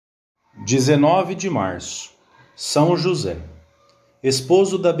19 de março, São José,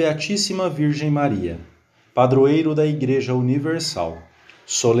 Esposo da Beatíssima Virgem Maria, Padroeiro da Igreja Universal,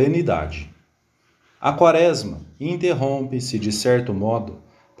 Solenidade. A Quaresma interrompe-se, de certo modo,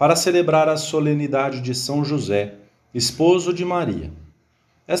 para celebrar a solenidade de São José, Esposo de Maria.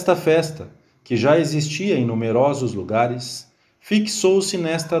 Esta festa, que já existia em numerosos lugares, fixou-se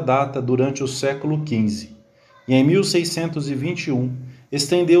nesta data durante o século XV, e em 1621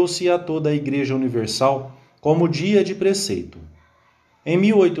 estendeu-se a toda a Igreja Universal como dia de preceito. Em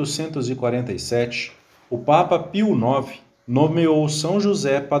 1847, o Papa Pio IX nomeou São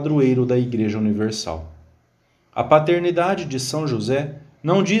José padroeiro da Igreja Universal. A paternidade de São José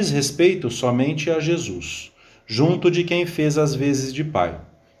não diz respeito somente a Jesus, junto de quem fez as vezes de pai,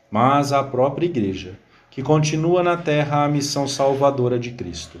 mas à própria Igreja, que continua na terra a missão salvadora de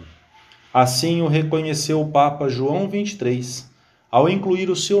Cristo. Assim o reconheceu o Papa João XXIII, ao incluir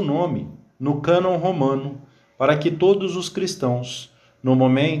o seu nome no cânon romano, para que todos os cristãos, no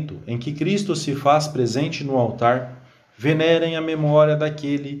momento em que Cristo se faz presente no altar, venerem a memória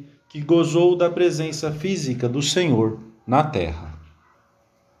daquele que gozou da presença física do Senhor na terra.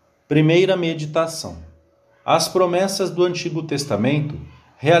 Primeira meditação. As promessas do Antigo Testamento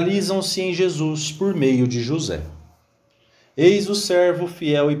realizam-se em Jesus por meio de José. Eis o servo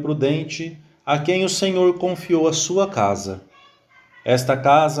fiel e prudente, a quem o Senhor confiou a sua casa. Esta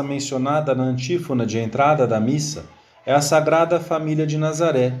casa, mencionada na antífona de entrada da missa, é a Sagrada Família de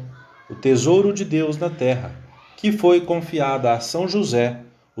Nazaré, o tesouro de Deus na terra, que foi confiada a São José,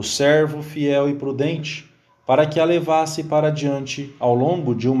 o servo fiel e prudente, para que a levasse para diante ao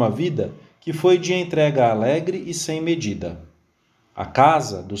longo de uma vida que foi de entrega alegre e sem medida. A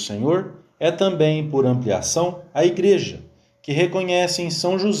casa do Senhor é também, por ampliação, a Igreja, que reconhece em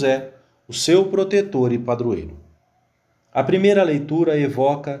São José o seu protetor e padroeiro. A primeira leitura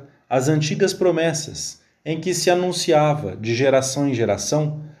evoca as antigas promessas em que se anunciava, de geração em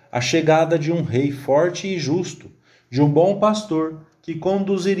geração, a chegada de um rei forte e justo, de um bom pastor que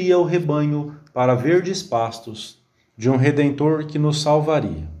conduziria o rebanho para verdes pastos, de um redentor que nos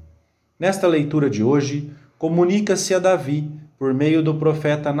salvaria. Nesta leitura de hoje, comunica-se a Davi, por meio do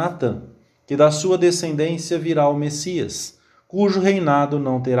profeta Natã, que da sua descendência virá o Messias, cujo reinado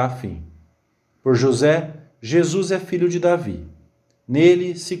não terá fim. Por José, Jesus é filho de Davi.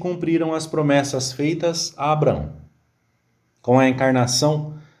 Nele se cumpriram as promessas feitas a Abraão. Com a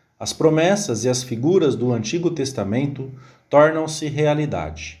encarnação, as promessas e as figuras do Antigo Testamento tornam-se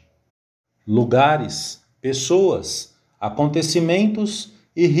realidade. Lugares, pessoas, acontecimentos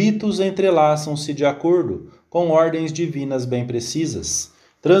e ritos entrelaçam-se de acordo com ordens divinas bem precisas,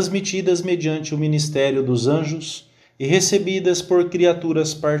 transmitidas mediante o ministério dos anjos e recebidas por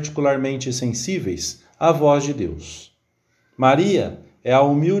criaturas particularmente sensíveis à voz de Deus. Maria é a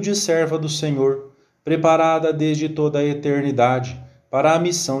humilde serva do Senhor, preparada desde toda a eternidade para a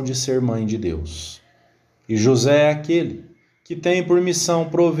missão de ser mãe de Deus. E José é aquele que tem por missão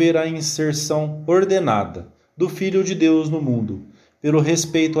prover a inserção ordenada do Filho de Deus no mundo, pelo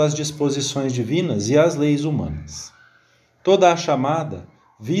respeito às disposições divinas e às leis humanas. Toda a chamada,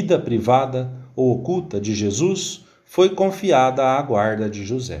 vida privada ou oculta de Jesus foi confiada à guarda de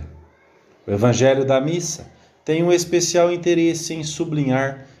José. O Evangelho da Missa tem um especial interesse em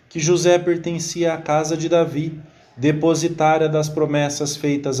sublinhar que José pertencia à casa de Davi, depositária das promessas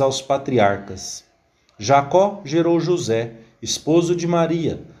feitas aos patriarcas. Jacó gerou José, esposo de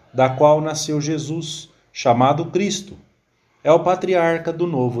Maria, da qual nasceu Jesus, chamado Cristo. É o patriarca do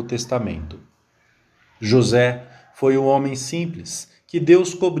Novo Testamento. José foi um homem simples que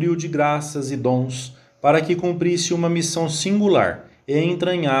Deus cobriu de graças e dons para que cumprisse uma missão singular e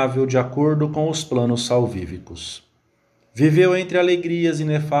entranhável de acordo com os planos salvíficos. Viveu entre alegrias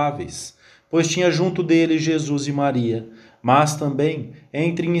inefáveis, pois tinha junto dele Jesus e Maria, mas também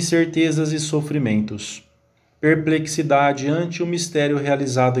entre incertezas e sofrimentos. Perplexidade ante o mistério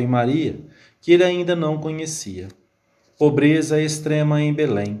realizado em Maria, que ele ainda não conhecia. Pobreza extrema em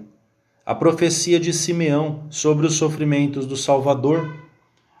Belém. A profecia de Simeão sobre os sofrimentos do Salvador.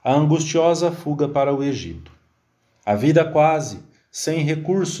 A angustiosa fuga para o Egito. A vida quase sem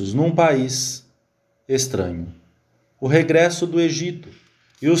recursos num país estranho. O regresso do Egito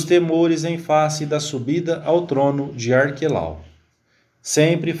e os temores em face da subida ao trono de Arquelau.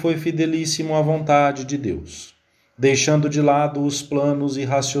 Sempre foi fidelíssimo à vontade de Deus, deixando de lado os planos e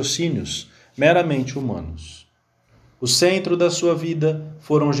raciocínios meramente humanos. O centro da sua vida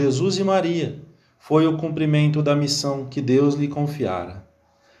foram Jesus e Maria, foi o cumprimento da missão que Deus lhe confiara.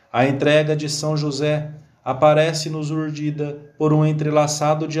 A entrega de São José aparece-nos urdida por um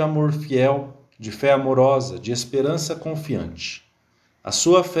entrelaçado de amor fiel, de fé amorosa, de esperança confiante. A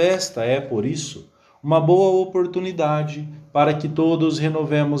sua festa é, por isso, uma boa oportunidade para que todos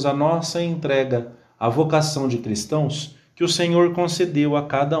renovemos a nossa entrega à vocação de cristãos que o Senhor concedeu a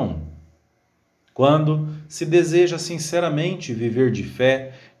cada um. Quando se deseja sinceramente viver de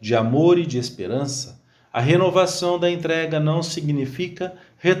fé, de amor e de esperança, a renovação da entrega não significa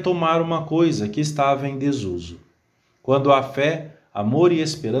retomar uma coisa que estava em desuso. Quando há fé, amor e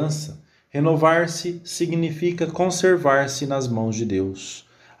esperança, renovar-se significa conservar-se nas mãos de Deus,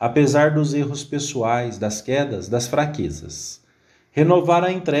 apesar dos erros pessoais, das quedas, das fraquezas. Renovar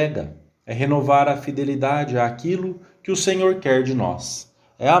a entrega é renovar a fidelidade àquilo que o Senhor quer de nós,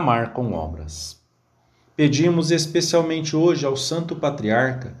 é amar com obras. Pedimos especialmente hoje ao Santo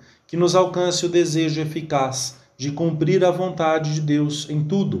Patriarca que nos alcance o desejo eficaz de cumprir a vontade de Deus em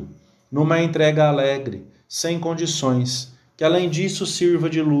tudo, numa entrega alegre, sem condições, que além disso sirva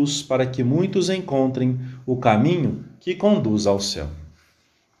de luz para que muitos encontrem o caminho que conduz ao céu.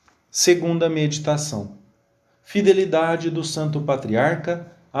 Segunda meditação. Fidelidade do Santo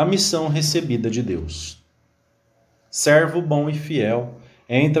Patriarca à missão recebida de Deus. Servo bom e fiel,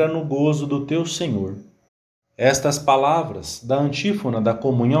 entra no gozo do teu Senhor. Estas palavras da antífona da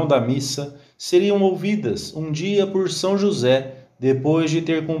comunhão da missa seriam ouvidas um dia por São José, depois de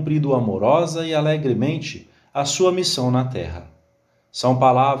ter cumprido amorosa e alegremente a sua missão na terra. São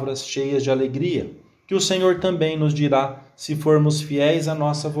palavras cheias de alegria, que o Senhor também nos dirá se formos fiéis à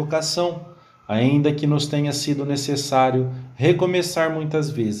nossa vocação, ainda que nos tenha sido necessário recomeçar muitas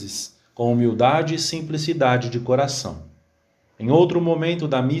vezes, com humildade e simplicidade de coração. Em outro momento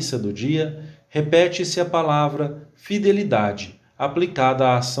da missa do dia, repete-se a palavra fidelidade,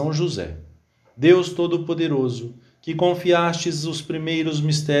 aplicada a São José. Deus Todo-Poderoso, que confiastes os primeiros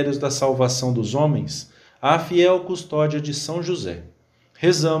mistérios da salvação dos homens à fiel custódia de São José.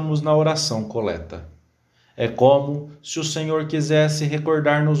 Rezamos na oração coleta. É como se o Senhor quisesse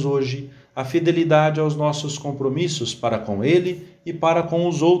recordar-nos hoje a fidelidade aos nossos compromissos para com Ele e para com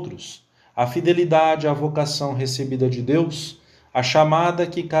os outros, a fidelidade à vocação recebida de Deus, a chamada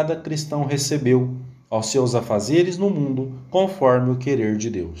que cada cristão recebeu aos seus afazeres no mundo, conforme o querer de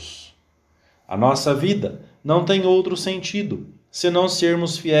Deus. A nossa vida não tem outro sentido, senão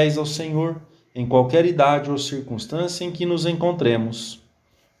sermos fiéis ao Senhor, em qualquer idade ou circunstância em que nos encontremos.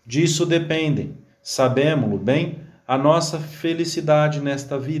 Disso dependem, sabemo-lo bem, a nossa felicidade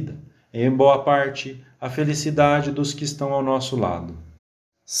nesta vida, e, em boa parte, a felicidade dos que estão ao nosso lado.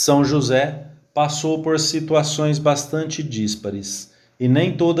 São José passou por situações bastante díspares, e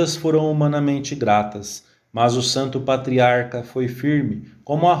nem todas foram humanamente gratas, mas o Santo Patriarca foi firme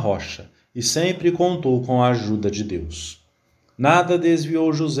como a rocha e sempre contou com a ajuda de Deus. Nada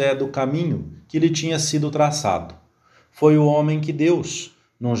desviou José do caminho que lhe tinha sido traçado. Foi o homem que Deus,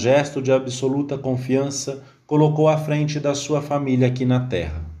 num gesto de absoluta confiança, colocou à frente da sua família aqui na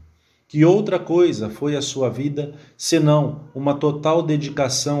terra. Que outra coisa foi a sua vida, senão uma total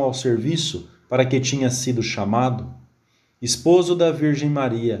dedicação ao serviço para que tinha sido chamado? Esposo da Virgem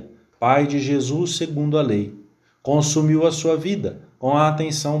Maria, pai de Jesus segundo a lei, consumiu a sua vida com a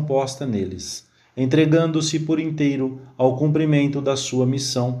atenção posta neles, entregando-se por inteiro ao cumprimento da sua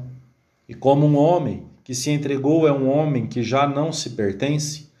missão. E como um homem que se entregou é um homem que já não se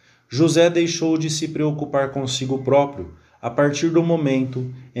pertence, José deixou de se preocupar consigo próprio a partir do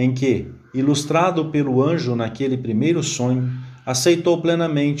momento em que, ilustrado pelo anjo naquele primeiro sonho, aceitou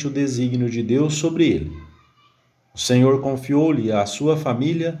plenamente o desígnio de Deus sobre ele. O Senhor confiou-lhe a sua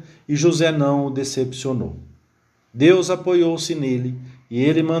família e José não o decepcionou. Deus apoiou-se nele e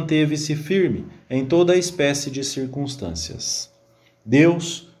ele manteve-se firme em toda a espécie de circunstâncias.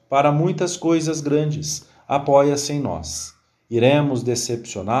 Deus, para muitas coisas grandes, apoia-se em nós. Iremos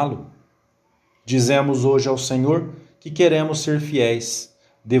decepcioná-lo? Dizemos hoje ao Senhor que queremos ser fiéis,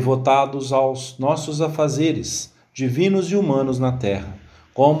 devotados aos nossos afazeres, divinos e humanos na terra,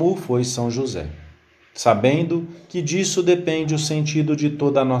 como o foi São José, sabendo que disso depende o sentido de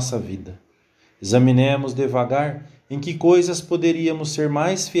toda a nossa vida. Examinemos devagar em que coisas poderíamos ser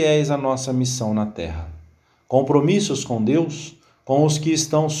mais fiéis à nossa missão na terra. Compromissos com Deus, com os que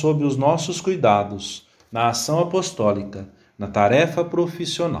estão sob os nossos cuidados, na ação apostólica, na tarefa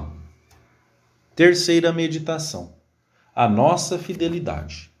profissional. Terceira meditação. A nossa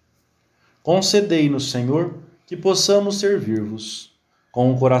fidelidade. Concedei-nos, Senhor, que possamos servir-vos, com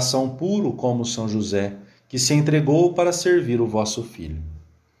um coração puro como São José, que se entregou para servir o vosso Filho.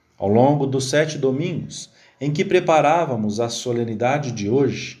 Ao longo dos 7 domingos, em que preparávamos a solenidade de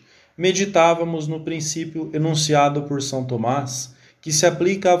hoje, meditávamos no princípio enunciado por São Tomás, que se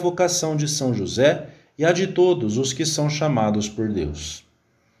aplica à vocação de São José e à de todos os que são chamados por Deus.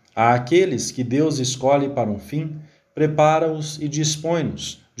 Há aqueles que Deus escolhe para um fim, prepara-os e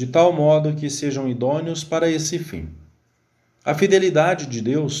dispõe-nos, de tal modo que sejam idôneos para esse fim. A fidelidade de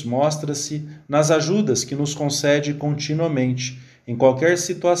Deus mostra-se nas ajudas que nos concede continuamente, em qualquer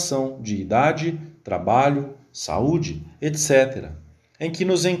situação de idade, trabalho, saúde, etc., em que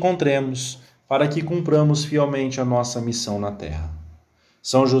nos encontremos, para que cumpramos fielmente a nossa missão na terra.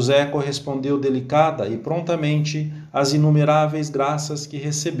 São José correspondeu delicada e prontamente às inumeráveis graças que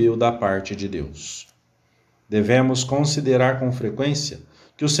recebeu da parte de Deus. Devemos considerar com frequência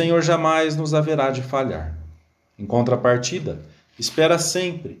que o Senhor jamais nos haverá de falhar. Em contrapartida, espera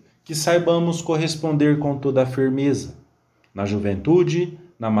sempre que saibamos corresponder com toda a firmeza, na juventude,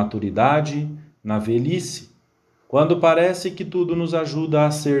 na maturidade, na velhice, quando parece que tudo nos ajuda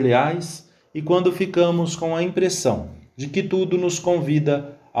a ser leais e quando ficamos com a impressão de que tudo nos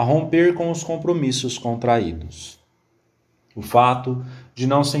convida a romper com os compromissos contraídos. O fato de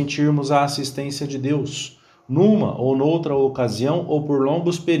não sentirmos a assistência de Deus, numa ou noutra ocasião ou por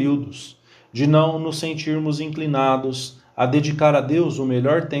longos períodos, de não nos sentirmos inclinados a dedicar a Deus o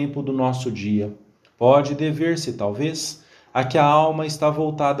melhor tempo do nosso dia, pode dever-se, talvez, a que a alma está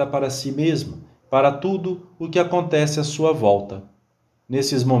voltada para si mesma, para tudo o que acontece à sua volta.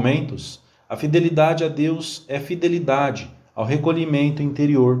 Nesses momentos, a fidelidade a Deus é fidelidade ao recolhimento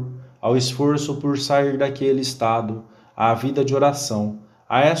interior, ao esforço por sair daquele estado, à vida de oração,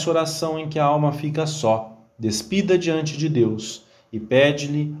 a essa oração em que a alma fica só, despida diante de Deus, e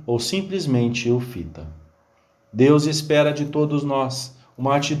pede-lhe ou simplesmente o fita. Deus espera de todos nós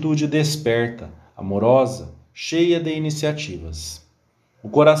uma atitude desperta, amorosa, cheia de iniciativas. O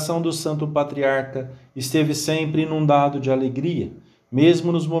coração do Santo Patriarca esteve sempre inundado de alegria,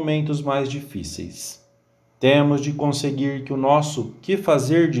 mesmo nos momentos mais difíceis. Temos de conseguir que o nosso que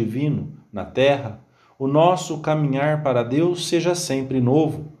fazer divino na terra, o nosso caminhar para Deus seja sempre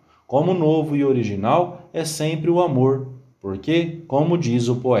novo, como novo e original é sempre o amor, porque, como diz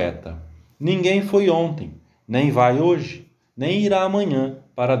o poeta, ninguém foi ontem, nem vai hoje, nem irá amanhã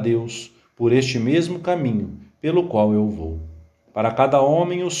para Deus, por este mesmo caminho pelo qual eu vou. Para cada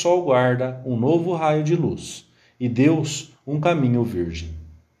homem o sol guarda um novo raio de luz, e Deus um caminho virgem,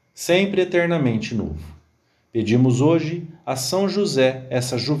 sempre eternamente novo. Pedimos hoje a São José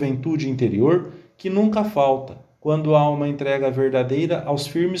essa juventude interior que nunca falta quando há uma entrega verdadeira aos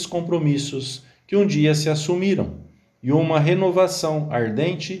firmes compromissos que um dia se assumiram, e uma renovação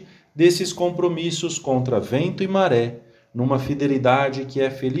ardente desses compromissos contra vento e maré, numa fidelidade que é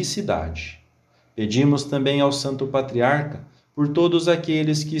felicidade. Pedimos também ao Santo Patriarca por todos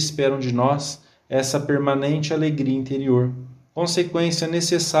aqueles que esperam de nós essa permanente alegria interior, consequência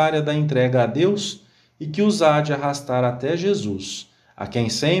necessária da entrega a Deus e que os há de arrastar até Jesus, a quem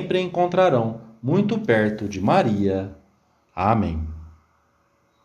sempre encontrarão muito perto de Maria. Amém.